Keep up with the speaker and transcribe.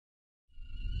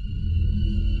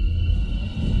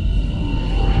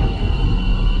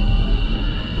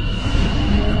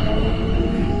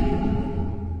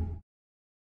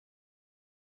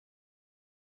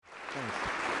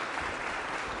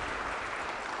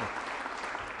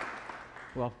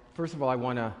Well, first of all, I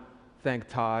want to thank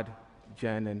Todd,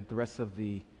 Jen, and the rest of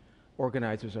the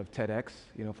organizers of TEDx,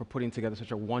 for putting together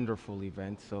such a wonderful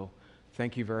event. So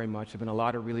thank you very much. There have been a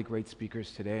lot of really great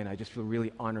speakers today, and I just feel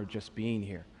really honored just being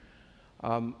here.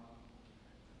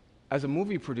 As a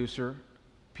movie producer,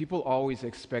 people always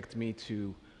expect me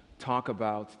to talk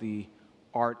about the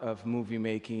art of movie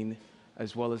making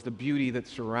as well as the beauty that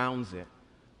surrounds it.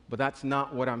 But that's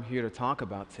not what I'm here to talk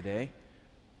about today.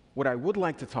 What I would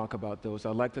like to talk about, though, is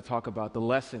I'd like to talk about the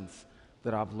lessons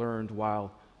that I've learned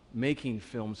while making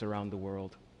films around the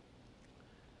world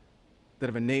that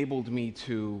have enabled me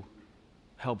to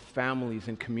help families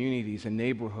and communities and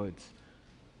neighborhoods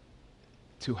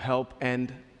to help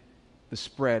end the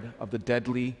spread of the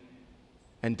deadly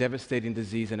and devastating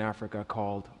disease in Africa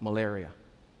called malaria.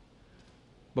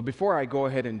 But before I go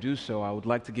ahead and do so, I would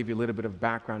like to give you a little bit of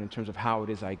background in terms of how it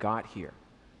is I got here.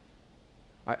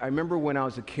 I remember when I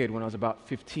was a kid, when I was about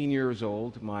 15 years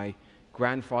old, my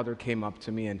grandfather came up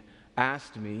to me and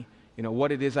asked me,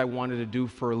 what it is I wanted to do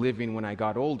for a living when I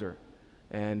got older.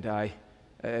 And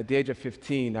at the age of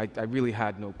 15, I really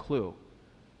had no clue.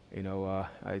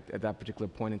 At that particular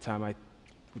point in time, I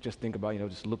would just think about,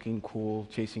 just looking cool,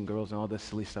 chasing girls, and all the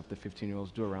silly stuff that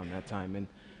 15-year-olds do around that time. And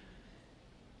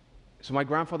so my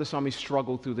grandfather saw me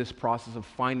struggle through this process of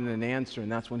finding an answer,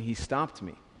 and that's when he stopped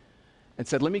me and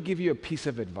said, let me give you a piece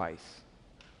of advice.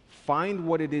 Find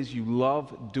what it is you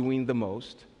love doing the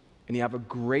most, and you have a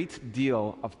great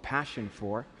deal of passion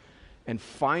for, and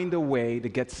find a way to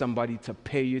get somebody to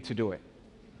pay you to do it.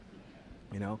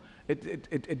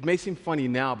 It may seem funny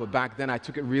now, but back then I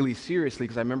took it really seriously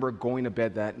because I remember going to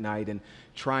bed that night and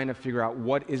trying to figure out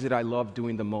what is it I love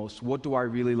doing the most? What do I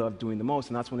really love doing the most?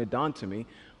 And that's when it dawned to me,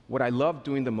 what I loved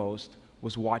doing the most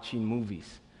was watching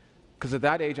movies. Because at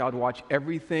that age, I would watch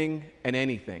everything and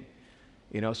anything.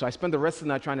 So I spent the rest of the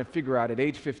night trying to figure out at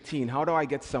age 15, how do I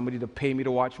get somebody to pay me to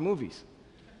watch movies?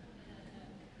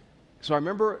 So I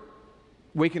remember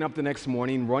waking up the next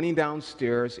morning, running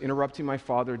downstairs, interrupting my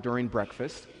father during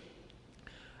breakfast,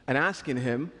 and asking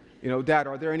him, Dad,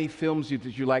 are there any films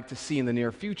that you like to see in the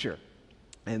near future?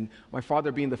 And my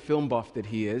father, being the film buff that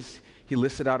he is, he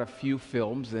listed out a few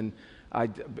films, and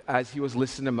as he was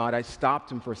listing them out, I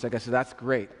stopped him for a second. I said, that's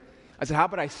great. I said, how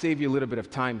about I save you a little bit of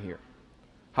time here?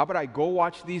 How about I go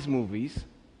watch these movies,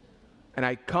 and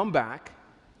I come back,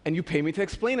 and you pay me to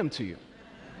explain them to you?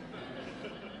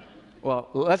 Well,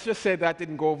 let's just say that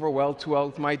didn't go over too well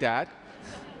with my dad.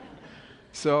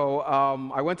 So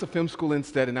I went to film school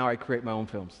instead, and now I create my own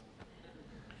films.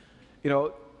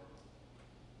 Being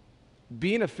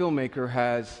a filmmaker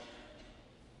has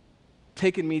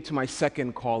taken me to my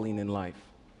second calling in life,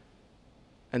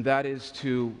 and that is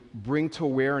to bring to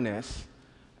awareness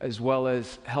as well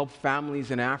as help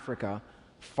families in Africa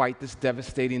fight this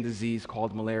devastating disease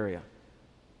called malaria.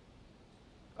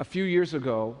 A few years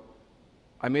ago,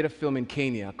 I made a film in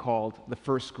Kenya called The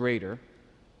First Grader,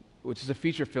 which is a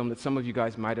feature film that some of you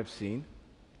guys might have seen.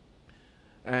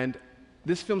 And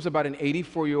this film's about an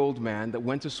 84-year-old man that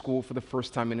went to school for the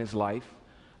first time in his life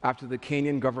after the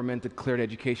Kenyan government declared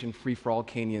education free for all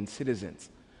Kenyan citizens.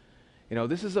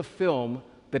 This is a film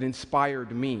that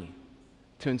inspired me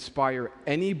to inspire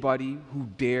anybody who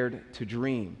dared to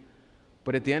dream.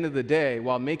 But at the end of the day,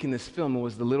 while making this film, it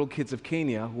was the little kids of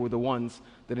Kenya who were the ones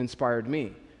that inspired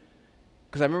me.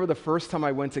 Because I remember the first time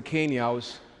I went to Kenya, I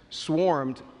was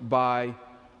swarmed by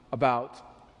about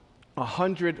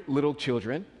 100 little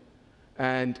children.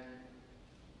 And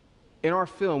in our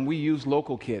film, we use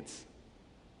local kids.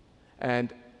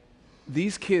 And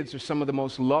these kids are some of the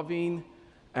most loving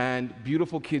and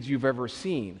beautiful kids you've ever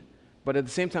seen. But at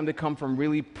the same time, they come from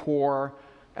really poor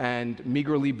and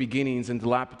meagerly beginnings in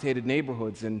dilapidated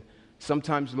neighborhoods. And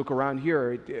sometimes you look around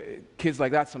here, kids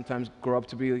like that sometimes grow up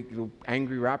to be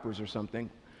angry rappers or something.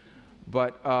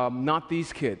 But not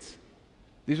these kids.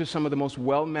 These are some of the most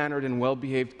well-mannered and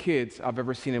well-behaved kids I've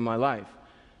ever seen in my life.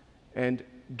 And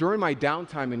during my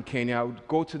downtime in Kenya, I would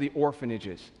go to the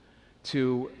orphanages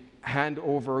to hand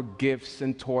over gifts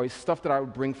and toys, stuff that I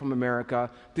would bring from America,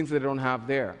 things that they don't have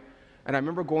there. And I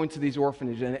remember going to these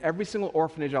orphanages, and every single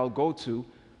orphanage I'll go to,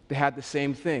 they had the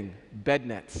same thing, bed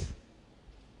nets.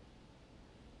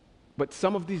 But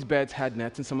some of these beds had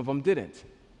nets and some of them didn't.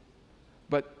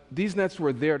 But these nets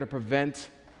were there to prevent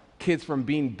kids from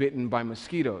being bitten by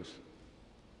mosquitoes.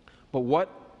 But what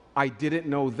I didn't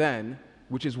know then,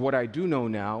 which is what I do know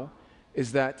now,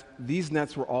 is that these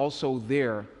nets were also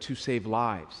there to save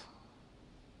lives,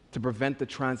 to prevent the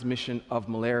transmission of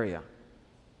malaria,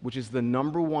 which is the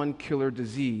 #1 killer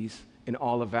disease in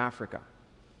all of Africa.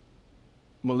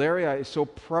 Malaria is so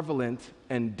prevalent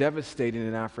and devastating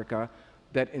in Africa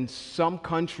that in some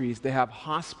countries they have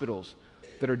hospitals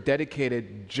that are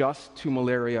dedicated just to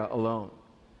malaria alone.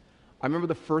 I remember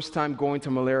the first time going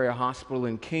to malaria hospital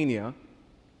in Kenya.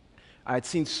 I had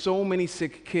seen so many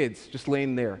sick kids just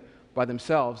laying there by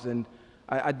themselves, and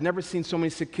I'd never seen so many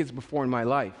sick kids before in my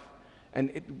life.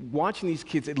 And watching these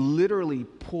kids, it literally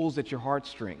pulls at your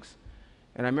heartstrings.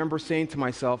 And I remember saying to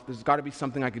myself, there's got to be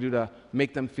something I could do to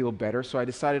make them feel better. So I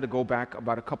decided to go back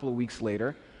about a couple of weeks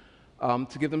later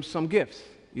to give them some gifts,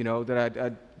 that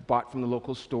I'd bought from the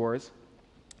local stores.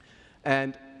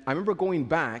 And I remember going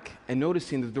back and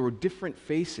noticing that there were different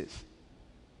faces.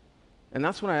 And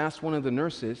that's when I asked one of the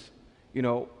nurses,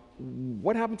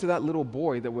 what happened to that little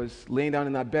boy that was laying down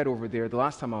in that bed over there the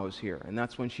last time I was here? And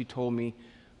that's when she told me,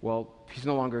 well, he's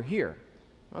no longer here.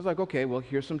 I was like, okay, well,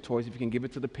 here's some toys. If you can give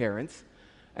it to the parents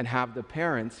and have the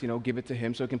parents, give it to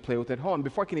him so he can play with it at home.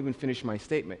 Before I can even finish my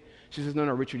statement, she says, no,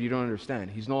 Richard, you don't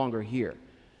understand. He's no longer here.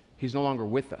 He's no longer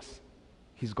with us.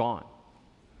 He's gone.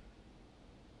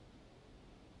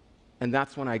 And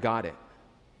that's when I got it.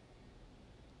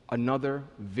 Another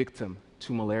victim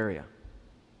to malaria.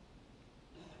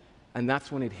 And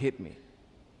that's when it hit me.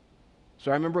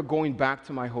 So I remember going back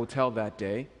to my hotel that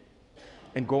day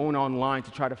and going online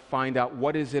to try to find out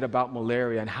what is it about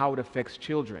malaria and how it affects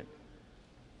children.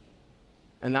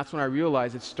 And that's when I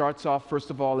realized it starts off,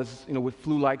 first of all, as, with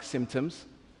flu-like symptoms,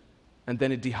 and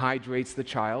then it dehydrates the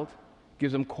child,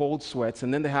 gives them cold sweats,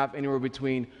 and then they have anywhere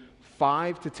between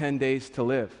 5 to 10 days to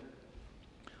live.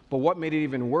 But what made it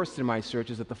even worse in my search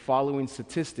is that the following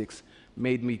statistics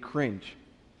made me cringe.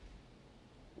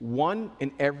 1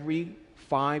 in every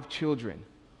 5 children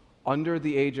under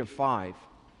the age of 5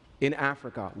 in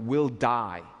Africa will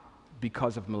die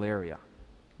because of malaria.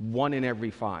 1 in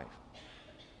every 5.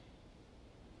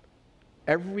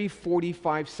 Every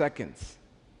 45 seconds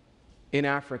in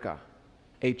Africa,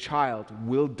 a child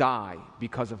will die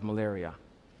because of malaria.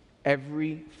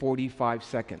 Every 45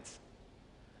 seconds.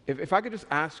 If I could just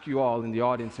ask you all in the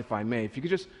audience, if I may, if you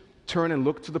could just turn and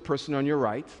look to the person on your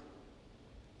right,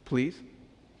 please.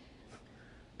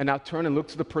 And now turn and look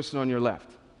to the person on your left.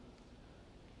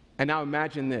 And now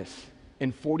imagine this.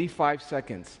 In 45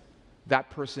 seconds,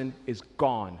 that person is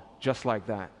gone just like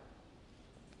that.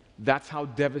 That's how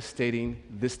devastating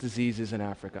this disease is in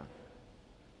Africa.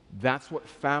 That's what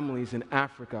families in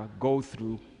Africa go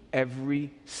through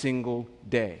every single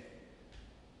day.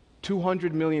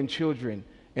 200 million children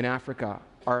in Africa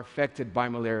are affected by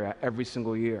malaria every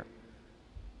single year.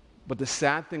 But the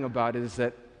sad thing about it is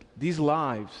that these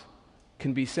lives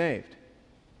can be saved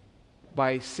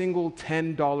by a single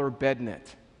 $10 bed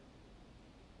net.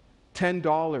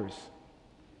 $10.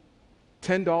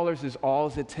 $10 is all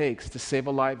it takes to save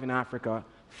a life in Africa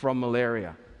from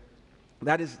malaria.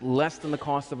 That is less than the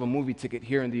cost of a movie ticket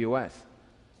here in the US.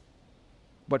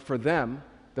 But for them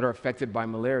that are affected by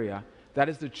malaria, that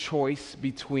is the choice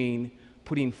between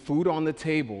putting food on the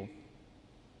table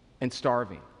and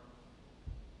starving.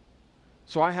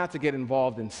 So I had to get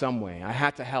involved in some way. I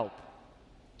had to help.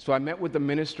 So I met with the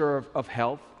Minister of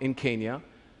Health in Kenya,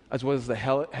 as well as the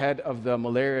head of the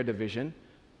malaria division,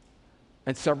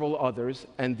 and several others,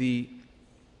 and the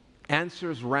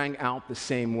answers rang out the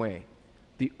same way: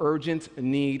 the urgent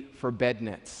need for bed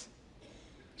nets.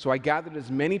 So I gathered as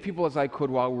many people as I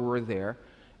could while we were there,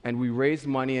 and we raised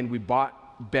money and we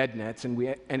bought bed nets, and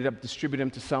we ended up distributing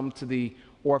them to some to the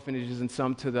orphanages and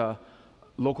some to the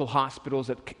local hospitals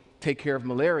that take care of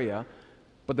malaria.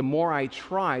 But the more I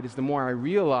tried, the more I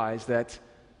realized that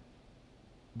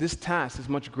this task is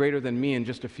much greater than me and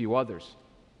just a few others.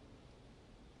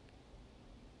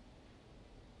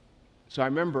 So I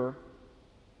remember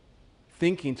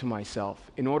thinking to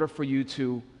myself, in order for you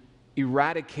to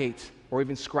eradicate or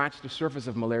even scratch the surface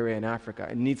of malaria in Africa,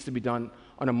 it needs to be done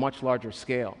on a much larger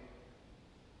scale.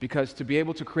 Because to be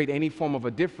able to create any form of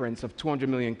a difference of 200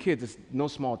 million kids is no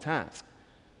small task.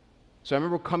 So I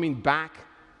remember coming back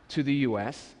to the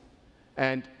US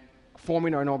and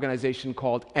forming an organization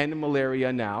called END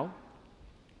MALARIA NOW,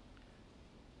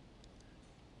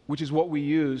 which is what we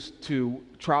use to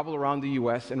travel around the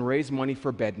US and raise money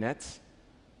for bed nets,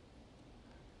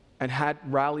 and had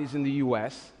rallies in the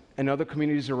US and other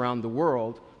communities around the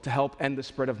world to help end the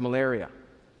spread of malaria.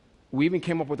 We even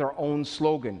came up with our own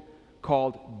slogan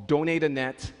called "Donate a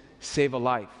Net, Save a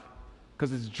Life,"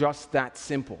 because it's just that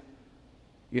simple.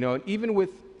 And even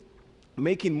with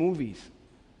making movies,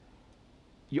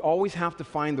 you always have to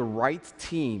find the right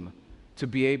team to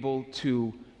be able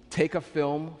to take a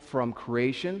film from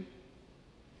creation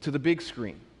to the big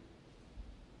screen.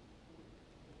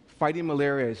 Fighting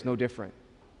malaria is no different.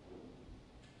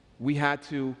 We had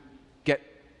to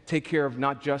take care of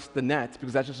not just the nets,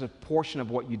 because that's just a portion of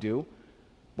what you do,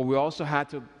 but we also had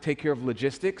to take care of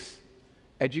logistics,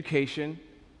 education,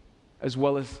 as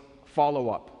well as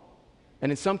follow-up.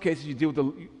 And in some cases, you deal with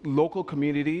the local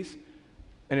communities,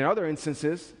 and in other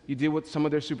instances, you deal with some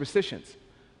of their superstitions.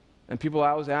 And people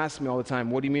always ask me all the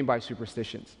time, what do you mean by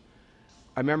superstitions?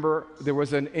 I remember there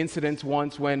was an incident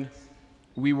once when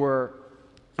we were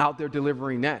out there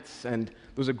delivering nets, and there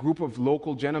was a group of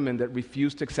local gentlemen that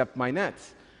refused to accept my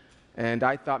nets. And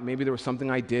I thought maybe there was something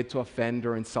I did to offend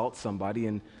or insult somebody,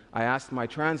 and I asked my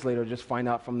translator to just find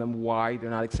out from them why they're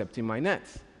not accepting my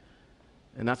nets.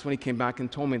 And that's when he came back and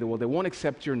told me that, well, they won't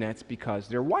accept your nets because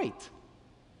they're white.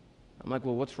 I'm like,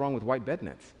 well, what's wrong with white bed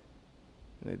nets?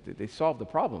 They solved the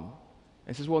problem.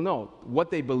 And he says, well, no,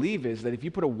 what they believe is that if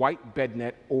you put a white bed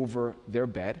net over their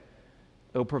bed,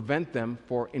 it'll prevent them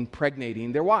from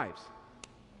impregnating their wives.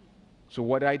 So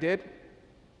what I did,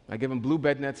 I gave them blue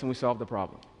bed nets and we solved the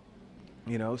problem.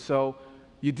 You know, so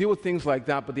you deal with things like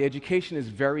that, but the education is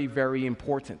very, very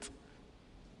important.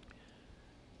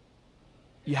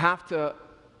 You have to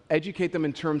educate them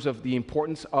in terms of the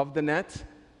importance of the net,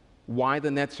 why the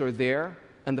nets are there,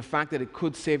 and the fact that it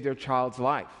could save their child's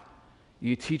life.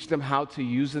 You teach them how to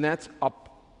use the nets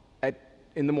up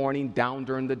in the morning, down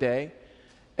during the day,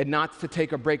 and not to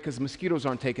take a break because mosquitoes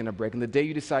aren't taking a break. And the day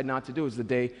you decide not to do is the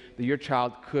day that your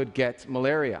child could get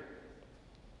malaria.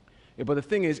 Yeah, but the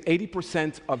thing is,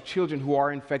 80% of children who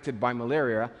are infected by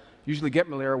malaria usually get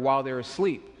malaria while they're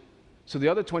asleep. So the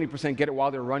other 20% get it while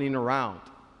they're running around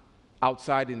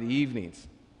outside in the evenings.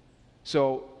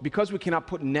 So because we cannot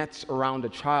put nets around a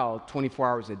child 24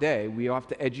 hours a day, we have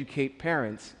to educate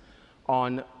parents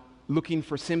on looking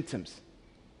for symptoms,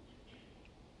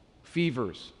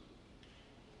 fevers,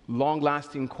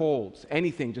 long-lasting colds,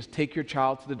 anything. Just take your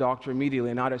child to the doctor immediately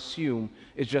and not assume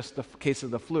it's just the case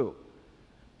of the flu.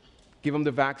 Give them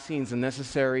the vaccines, the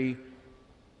necessary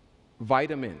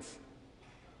vitamins.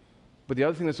 But the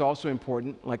other thing that's also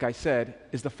important, like I said,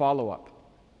 is the follow-up.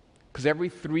 Because every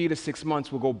 3 to 6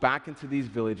 months, we'll go back into these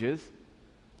villages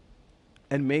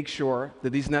and make sure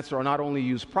that these nets are not only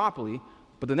used properly,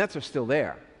 but the nets are still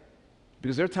there.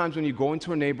 Because there are times when you go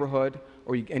into a neighborhood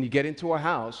and you get into a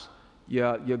house,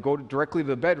 you go directly to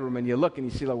the bedroom and you look and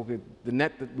you see, like, okay, the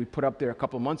net that we put up there a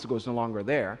couple of months ago is no longer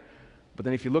there. But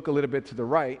then if you look a little bit to the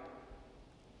right,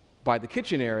 by the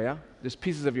kitchen area, there's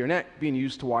pieces of your net being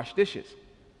used to wash dishes.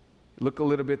 Look a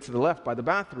little bit to the left by the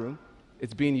bathroom,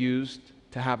 it's being used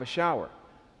to have a shower.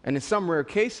 And in some rare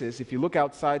cases, if you look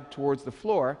outside towards the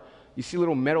floor, you see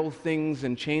little metal things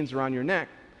and chains around your neck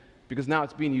because now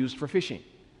it's being used for fishing.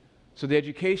 So the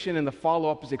education and the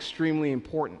follow-up is extremely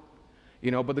important. You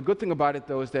know, but the good thing about it,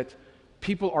 though, is that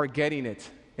people are getting it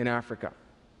in Africa.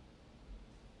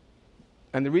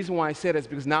 And the reason why I say that is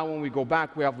because now when we go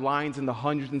back, we have lines in the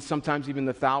hundreds and sometimes even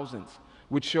the thousands,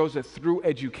 which shows that through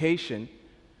education,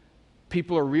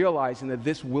 people are realizing that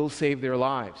this will save their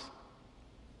lives.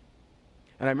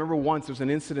 And I remember there was an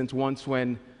incident once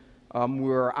when we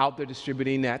were out there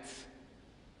distributing nets,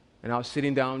 and I was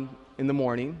sitting down in the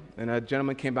morning, and a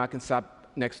gentleman came back and sat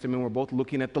next to me, and we're both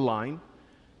looking at the line,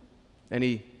 and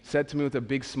he said to me with a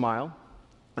big smile,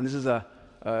 and this is a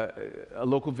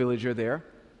local villager there,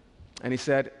 and he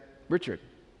said, "Richard,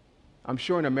 I'm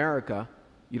sure in America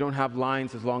you don't have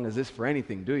lines as long as this for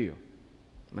anything, do you?"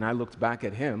 And I looked back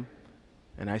at him,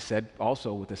 and I said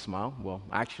also with a smile, "Well,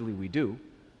 actually we do,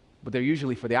 but they're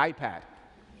usually for the iPad."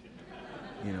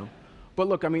 You know? But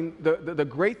look, I mean, the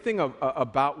great thing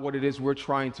about what it is we're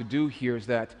trying to do here is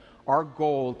that our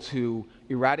goal to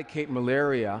eradicate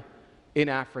malaria in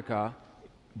Africa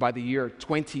by the year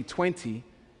 2020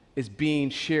 is being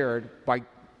shared by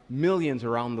millions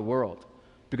around the world.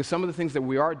 Because some of the things that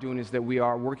we are doing is that we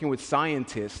are working with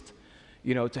scientists,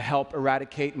 you know, to help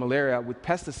eradicate malaria with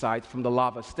pesticides from the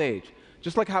larva stage.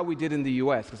 Just like how we did in the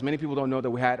US, because many people don't know that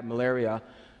we had malaria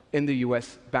in the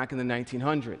US back in the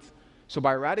 1900s. So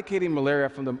by eradicating malaria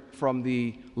from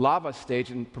the larva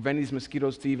stage and preventing these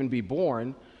mosquitoes to even be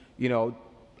born, you know,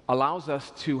 allows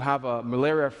us to have a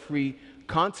malaria-free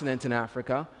continent in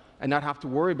Africa and not have to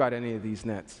worry about any of these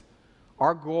nets.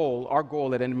 Our goal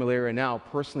at End Malaria Now,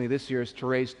 personally this year, is to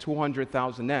raise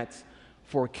 200,000 nets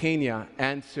for Kenya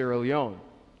and Sierra Leone,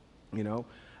 you know.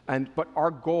 But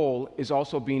our goal is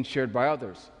also being shared by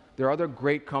others. There are other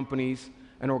great companies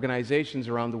and organizations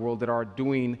around the world that are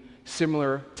doing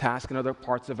similar tasks in other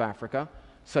parts of Africa,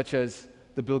 such as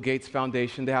the Bill Gates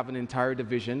Foundation. They have an entire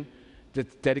division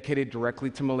that's dedicated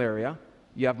directly to malaria.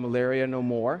 You have Malaria No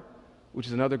More, which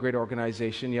is another great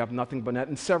organization. You have Nothing But Net,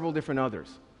 and several different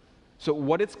others. So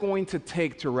what it's going to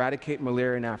take to eradicate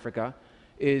malaria in Africa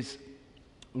is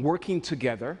working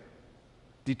together,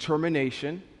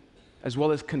 determination, as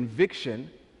well as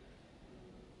conviction,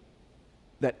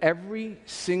 that every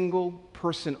single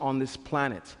person on this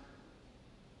planet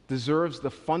deserves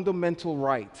the fundamental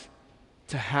right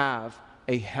to have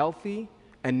a healthy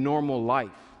and normal life.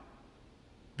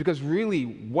 Because really,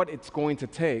 what it's going to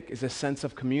take is a sense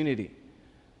of community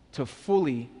to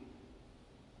fully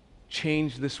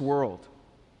change this world,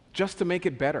 just to make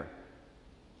it better.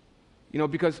 You know,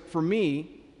 because for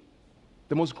me,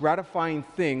 the most gratifying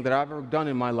thing that I've ever done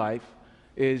in my life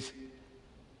is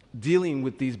dealing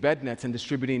with these bed nets and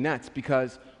distributing nets,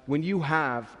 because when you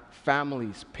have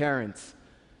families, parents,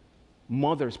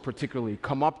 mothers particularly,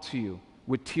 come up to you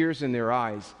with tears in their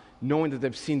eyes, knowing that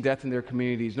they've seen death in their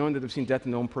communities, knowing that they've seen death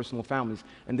in their own personal families,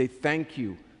 and they thank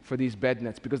you for these bed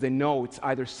nets because they know it's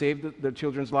either saved their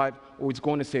children's life or it's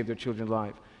going to save their children's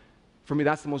life. For me,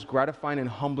 that's the most gratifying and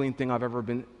humbling thing I've ever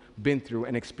been through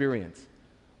and experienced.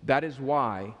 That is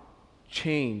why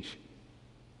change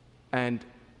and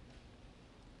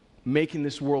making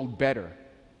this world better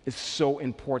is so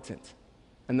important.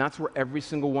 And that's where every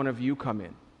single one of you come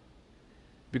in.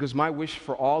 Because my wish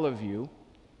for all of you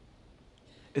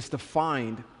is to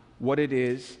find what it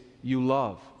is you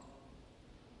love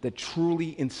that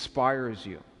truly inspires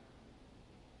you,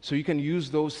 so you can use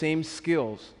those same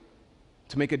skills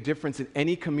to make a difference in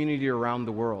any community around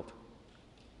the world.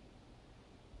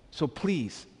 So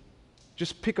please,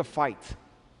 just pick a fight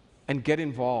and get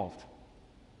involved,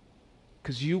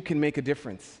 because you can make a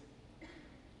difference.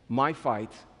 My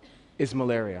fight is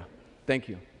malaria. Thank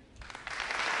you.